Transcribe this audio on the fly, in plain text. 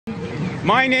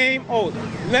My name? Oh,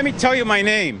 let me tell you my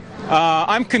name.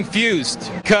 I'm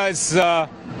confused because, like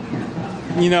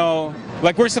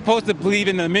we're supposed to believe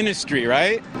in the ministry,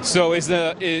 right? So is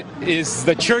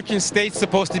the church and state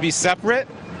supposed to be separate?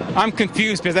 I'm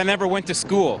confused because I never went to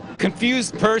school.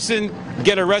 Confused person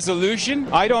get a resolution?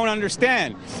 I don't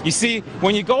understand. You see,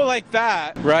 when you go like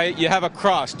that, right, you have a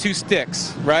cross, 2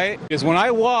 sticks, right? Because when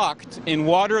I walked in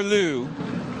Waterloo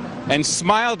and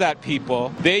smiled at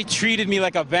people, they treated me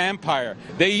like a vampire.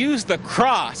 They used the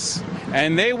cross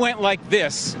and they went like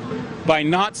this by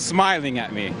not smiling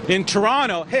at me. In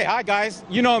Toronto, hey, hi guys,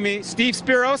 you know me, Steve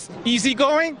Spiros,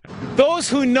 easygoing. Those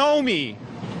who know me,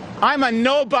 I'm a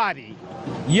nobody.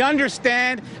 You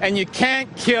understand? And you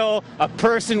can't kill a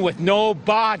person with no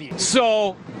body.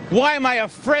 So why am I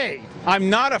afraid? I'm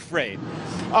not afraid.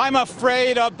 I'm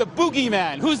afraid of the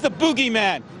boogeyman. Who's the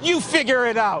boogeyman? You figure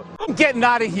it out. I'm getting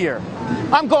out of here.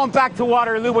 I'm going back to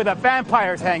Waterloo where the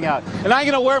vampires hang out. And I'm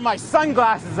going to wear my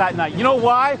sunglasses at night. You know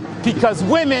why? Because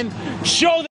women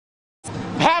show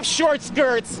have short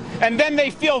skirts and then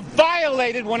they feel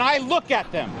violated when I look at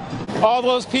them. All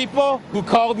those people who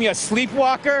called me a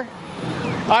sleepwalker,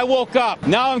 I woke up.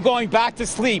 Now I'm going back to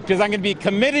sleep because I'm going to be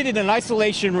committed in an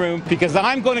isolation room because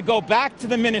I'm going to go back to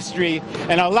the ministry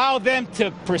and allow them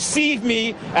to perceive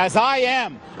me as I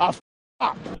am. A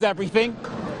up everything.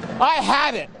 I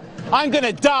had it. I'm going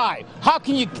to die. How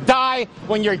can you die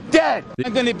when you're dead?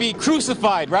 I'm going to be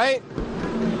crucified, right?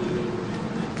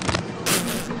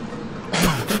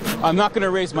 I'm not going to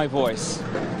raise my voice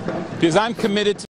because I'm committed to